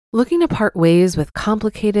Looking to part ways with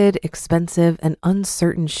complicated, expensive, and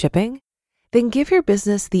uncertain shipping? Then give your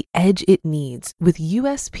business the edge it needs with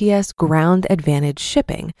USPS Ground Advantage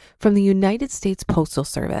shipping from the United States Postal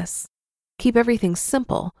Service. Keep everything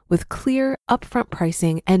simple with clear, upfront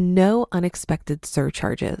pricing and no unexpected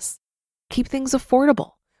surcharges. Keep things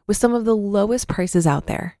affordable with some of the lowest prices out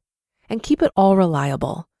there. And keep it all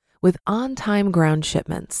reliable with on-time ground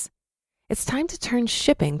shipments. It's time to turn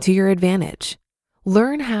shipping to your advantage.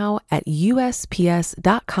 Learn how at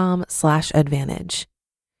USPS.com/advantage.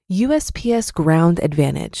 USPS Ground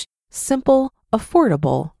Advantage. Simple,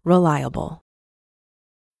 affordable, reliable.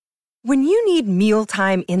 When you need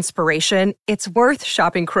mealtime inspiration, it's worth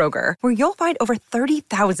shopping Kroger, where you'll find over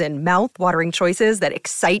 30,000 mouth-watering choices that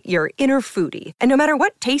excite your inner foodie. And no matter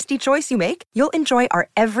what tasty choice you make, you'll enjoy our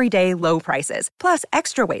everyday low prices, plus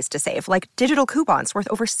extra ways to save, like digital coupons worth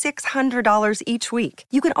over $600 each week.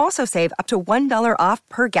 You can also save up to $1 off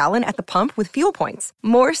per gallon at the pump with fuel points.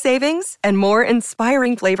 More savings and more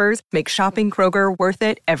inspiring flavors make shopping Kroger worth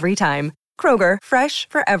it every time. Kroger, fresh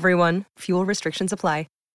for everyone. Fuel restrictions apply.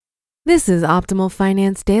 This is Optimal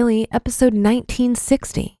Finance Daily, episode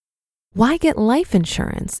 1960. Why get life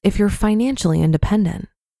insurance if you're financially independent?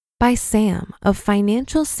 By Sam of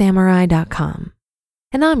FinancialSamurai.com.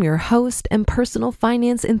 And I'm your host and personal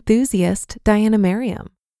finance enthusiast, Diana Merriam.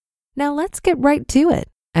 Now let's get right to it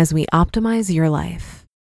as we optimize your life.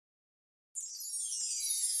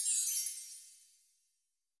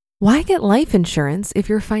 Why get life insurance if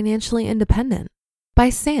you're financially independent? By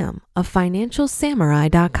Sam of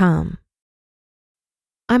FinancialSamurai.com.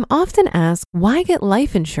 I'm often asked, why get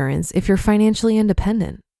life insurance if you're financially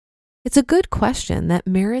independent? It's a good question that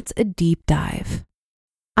merits a deep dive.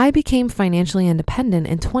 I became financially independent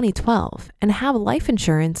in 2012 and have life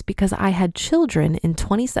insurance because I had children in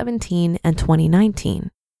 2017 and 2019.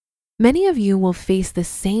 Many of you will face the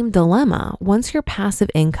same dilemma once your passive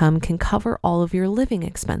income can cover all of your living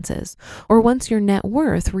expenses, or once your net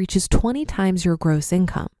worth reaches 20 times your gross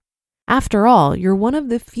income. After all, you're one of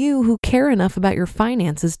the few who care enough about your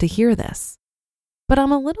finances to hear this. But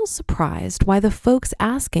I'm a little surprised why the folks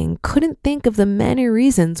asking couldn't think of the many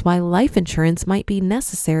reasons why life insurance might be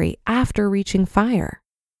necessary after reaching FIRE.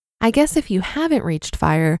 I guess if you haven't reached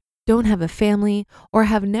FIRE, don't have a family, or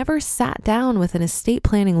have never sat down with an estate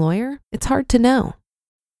planning lawyer, it's hard to know.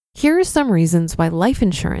 Here are some reasons why life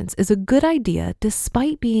insurance is a good idea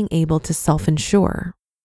despite being able to self-insure.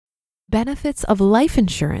 Benefits of life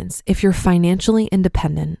insurance if you're financially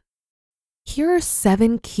independent. Here are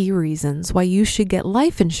 7 key reasons why you should get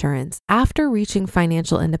life insurance after reaching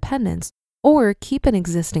financial independence or keep an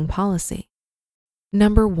existing policy.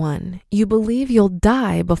 Number 1, you believe you'll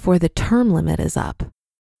die before the term limit is up.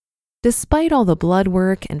 Despite all the blood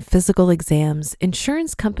work and physical exams,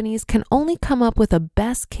 insurance companies can only come up with a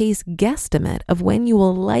best case guesstimate of when you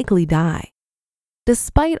will likely die.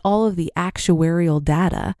 Despite all of the actuarial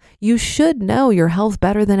data, you should know your health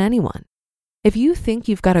better than anyone. If you think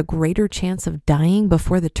you've got a greater chance of dying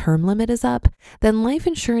before the term limit is up, then life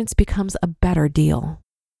insurance becomes a better deal.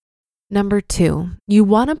 Number 2, you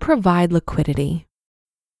want to provide liquidity.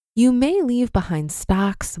 You may leave behind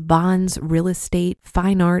stocks, bonds, real estate,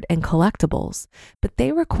 fine art, and collectibles, but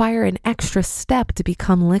they require an extra step to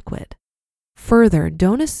become liquid. Further,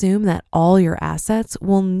 don't assume that all your assets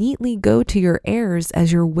will neatly go to your heirs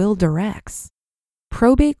as your will directs.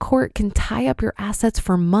 Probate court can tie up your assets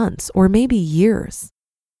for months or maybe years.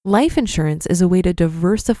 Life insurance is a way to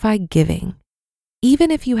diversify giving.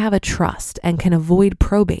 Even if you have a trust and can avoid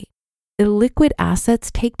probate, illiquid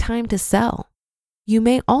assets take time to sell. You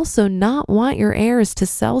may also not want your heirs to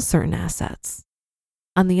sell certain assets.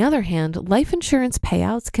 On the other hand, life insurance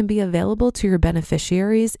payouts can be available to your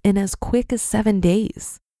beneficiaries in as quick as 7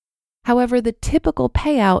 days. However, the typical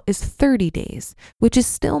payout is 30 days, which is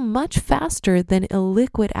still much faster than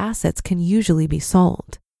illiquid assets can usually be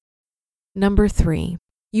sold. Number 3,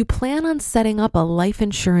 you plan on setting up a life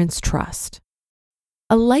insurance trust.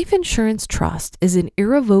 A life insurance trust is an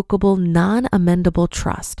irrevocable, non-amendable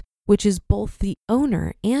trust which is both the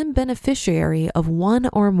owner and beneficiary of one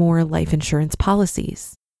or more life insurance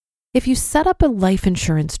policies. If you set up a life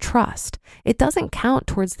insurance trust, it doesn't count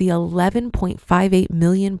towards the $11.58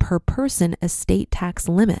 million per person estate tax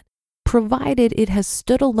limit, provided it has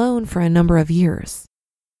stood alone for a number of years.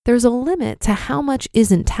 There's a limit to how much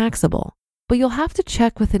isn't taxable, but you'll have to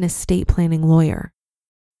check with an estate planning lawyer.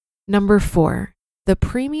 Number 4, the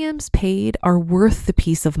premiums paid are worth the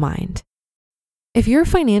peace of mind. If you're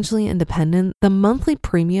financially independent, the monthly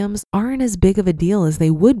premiums aren't as big of a deal as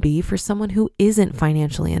they would be for someone who isn't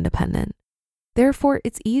financially independent. Therefore,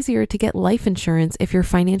 it's easier to get life insurance if you're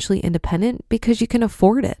financially independent because you can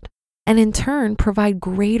afford it, and in turn provide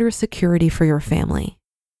greater security for your family.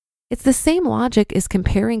 It's the same logic as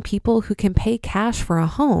comparing people who can pay cash for a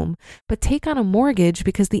home but take on a mortgage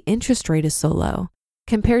because the interest rate is so low,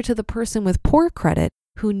 compared to the person with poor credit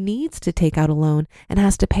who needs to take out a loan and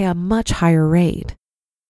has to pay a much higher rate.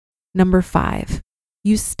 Number 5,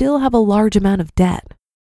 you still have a large amount of debt.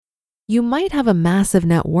 You might have a massive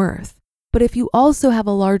net worth, but if you also have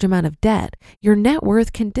a large amount of debt, your net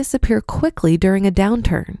worth can disappear quickly during a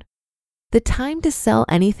downturn. The time to sell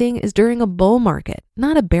anything is during a bull market,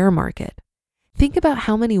 not a bear market. Think about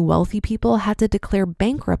how many wealthy people had to declare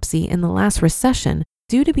bankruptcy in the last recession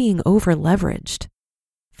due to being over-leveraged.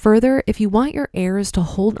 Further, if you want your heirs to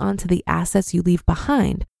hold on to the assets you leave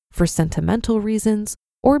behind for sentimental reasons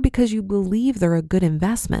or because you believe they're a good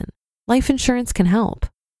investment, life insurance can help.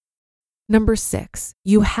 Number 6,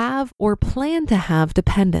 you have or plan to have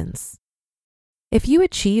dependents. If you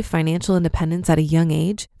achieve financial independence at a young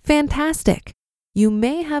age, fantastic. You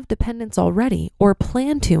may have dependents already or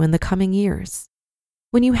plan to in the coming years.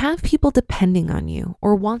 When you have people depending on you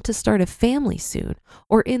or want to start a family soon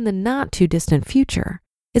or in the not too distant future,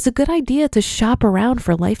 it's a good idea to shop around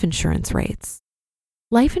for life insurance rates.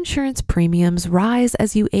 Life insurance premiums rise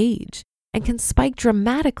as you age and can spike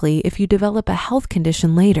dramatically if you develop a health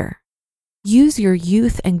condition later. Use your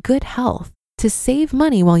youth and good health to save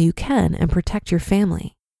money while you can and protect your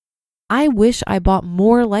family. I wish I bought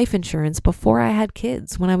more life insurance before I had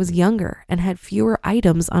kids when I was younger and had fewer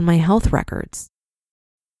items on my health records.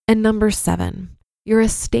 And number 7, your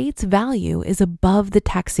estate's value is above the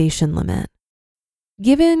taxation limit.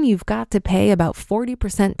 Given you've got to pay about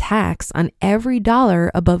 40% tax on every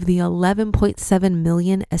dollar above the $11.7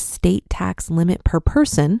 million estate tax limit per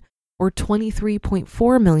person, or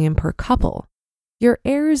 $23.4 million per couple, your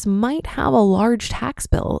heirs might have a large tax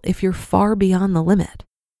bill if you're far beyond the limit.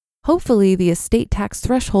 Hopefully, the estate tax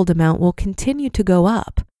threshold amount will continue to go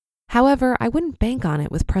up. However, I wouldn't bank on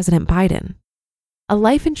it with President Biden. A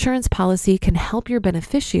life insurance policy can help your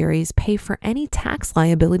beneficiaries pay for any tax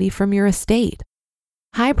liability from your estate.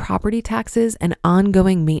 High property taxes and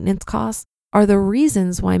ongoing maintenance costs are the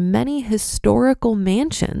reasons why many historical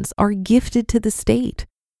mansions are gifted to the state.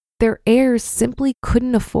 Their heirs simply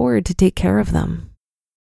couldn't afford to take care of them.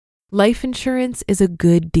 Life insurance is a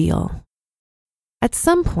good deal. At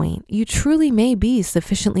some point, you truly may be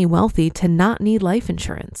sufficiently wealthy to not need life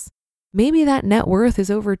insurance. Maybe that net worth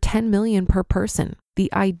is over $10 million per person,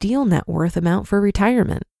 the ideal net worth amount for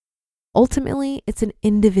retirement. Ultimately, it's an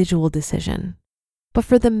individual decision. But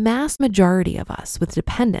for the mass majority of us with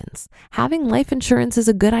dependents, having life insurance is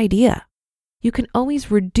a good idea. You can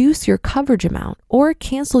always reduce your coverage amount or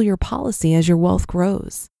cancel your policy as your wealth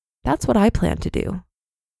grows. That's what I plan to do.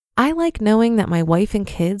 I like knowing that my wife and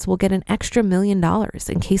kids will get an extra $1 million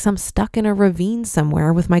in case I'm stuck in a ravine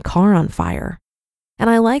somewhere with my car on fire. And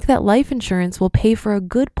I like that life insurance will pay for a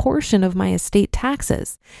good portion of my estate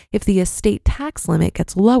taxes if the estate tax limit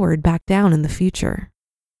gets lowered back down in the future.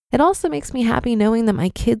 It also makes me happy knowing that my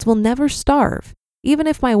kids will never starve, even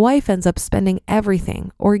if my wife ends up spending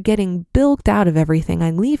everything or getting bilked out of everything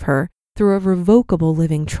I leave her through a revocable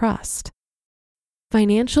living trust.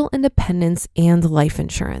 Financial independence and life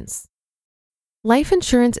insurance. Life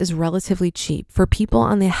insurance is relatively cheap for people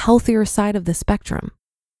on the healthier side of the spectrum.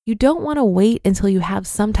 You don't want to wait until you have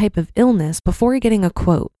some type of illness before getting a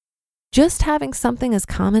quote. Just having something as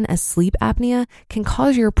common as sleep apnea can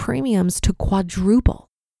cause your premiums to quadruple.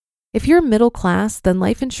 If you're middle class, then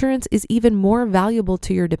life insurance is even more valuable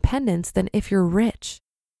to your dependents than if you're rich.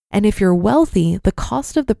 And if you're wealthy, the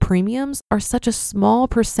cost of the premiums are such a small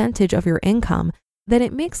percentage of your income that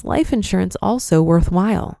it makes life insurance also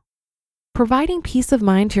worthwhile. Providing peace of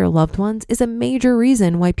mind to your loved ones is a major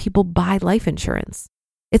reason why people buy life insurance.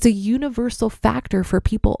 It's a universal factor for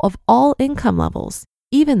people of all income levels,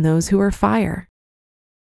 even those who are FIRE.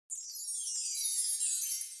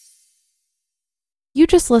 You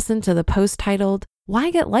just listened to the post titled,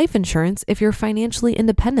 "Why Get Life Insurance If You're Financially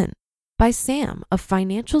Independent?" by Sam of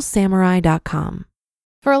FinancialSamurai.com.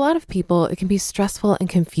 For a lot of people, it can be stressful and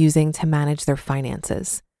confusing to manage their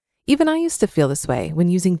finances. Even I used to feel this way when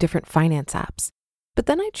using different finance apps. But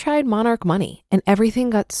then I tried Monarch Money and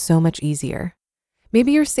everything got so much easier.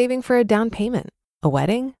 Maybe you're saving for a down payment, a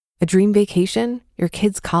wedding, a dream vacation, your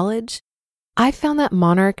kids' college. I found that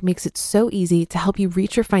Monarch makes it so easy to help you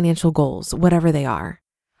reach your financial goals, whatever they are.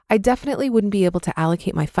 I definitely wouldn't be able to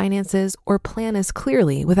allocate my finances or plan as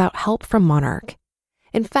clearly without help from Monarch.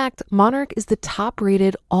 In fact, Monarch is the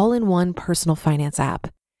top-rated all-in-one personal finance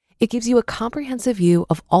app. It gives you a comprehensive view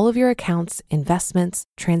of all of your accounts, investments,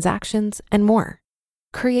 transactions, and more.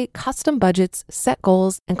 Create custom budgets, set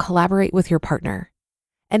goals, and collaborate with your partner.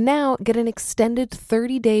 And now get an extended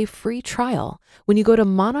 30-day free trial when you go to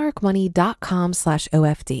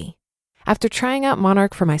monarchmoney.com/OFD. After trying out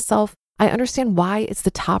Monarch for myself, I understand why it's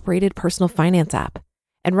the top-rated personal finance app.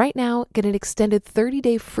 And right now, get an extended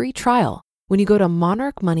 30-day free trial when you go to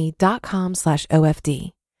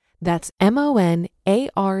monarchmoney.com/OFD. That's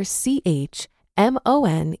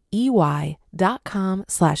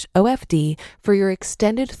monarchmoney.com/OFD for your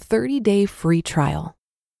extended 30-day free trial.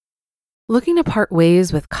 Looking to part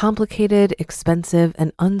ways with complicated, expensive,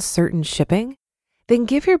 and uncertain shipping? Then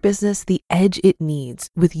give your business the edge it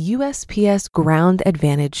needs with USPS Ground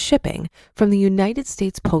Advantage shipping from the United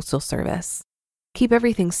States Postal Service. Keep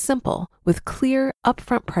everything simple with clear,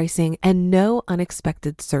 upfront pricing and no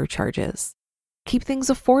unexpected surcharges. Keep things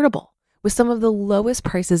affordable with some of the lowest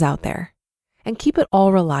prices out there. And keep it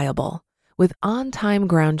all reliable with on-time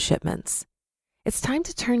ground shipments. It's time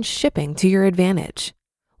to turn shipping to your advantage.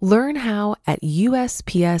 Learn how at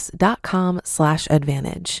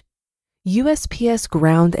USPS.com/advantage. USPS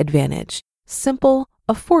Ground Advantage. Simple,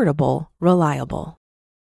 affordable, reliable.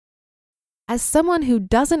 As someone who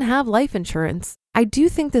doesn't have life insurance, I do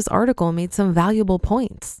think this article made some valuable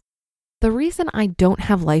points. The reason I don't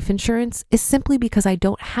have life insurance is simply because I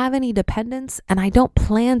don't have any dependents and I don't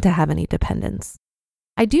plan to have any dependents.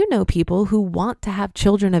 I do know people who want to have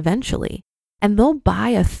children eventually, and they'll buy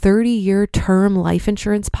a 30-year term life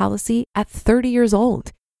insurance policy at 30 years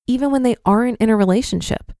old, even when they aren't in a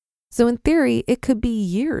relationship. So in theory, it could be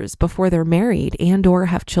years before they're married and/or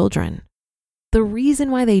have children. The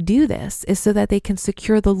reason why they do this is so that they can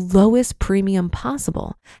secure the lowest premium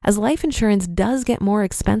possible, as life insurance does get more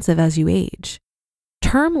expensive as you age.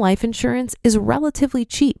 Term life insurance is relatively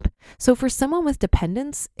cheap, so for someone with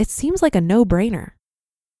dependents, it seems like a no-brainer.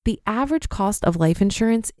 The average cost of life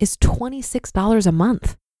insurance is $26 a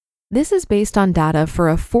month. This is based on data for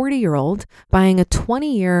a 40-year-old buying a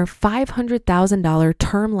 20-year, $500,000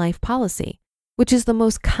 term life policy, which is the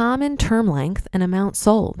most common term length and amount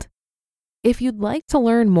sold. If you'd like to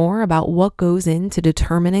learn more about what goes into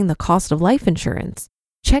determining the cost of life insurance,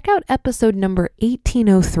 check out episode number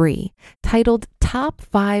 1803, titled Top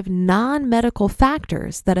 5 Non-Medical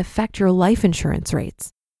Factors That Affect Your Life Insurance Rates,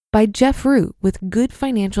 by Jeff Root with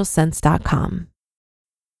GoodFinancialSense.com.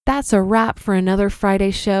 That's a wrap for another Friday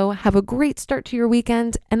show. Have a great start to your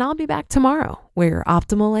weekend, and I'll be back tomorrow where your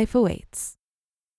optimal life awaits.